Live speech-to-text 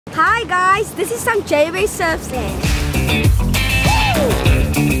Hi guys, this is some J-based surf slang.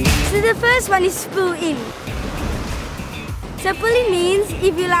 So the first one is pull in. So pull in means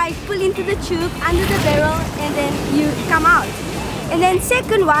if you like pull into the tube under the barrel and then you come out. And then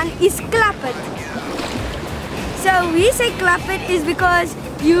second one is clap it. So we say clap it is because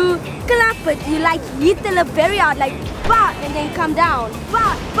you clap it, you like hit the lip very hard, like bah, and then come down,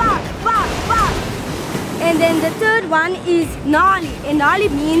 bah, bah, bah, bah. And then the third one is gnarly. And gnarly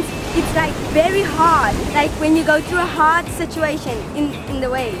means it's like very hard, like when you go through a hard situation in the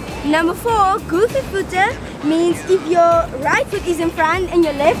wave. Number 4, goofy footer means if your right foot is in front and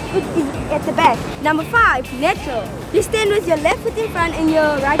your left foot is at the back. Number 5, neutral. You stand with your left foot in front and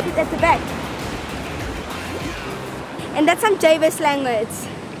your right foot at the back. And that's some J-based slang words.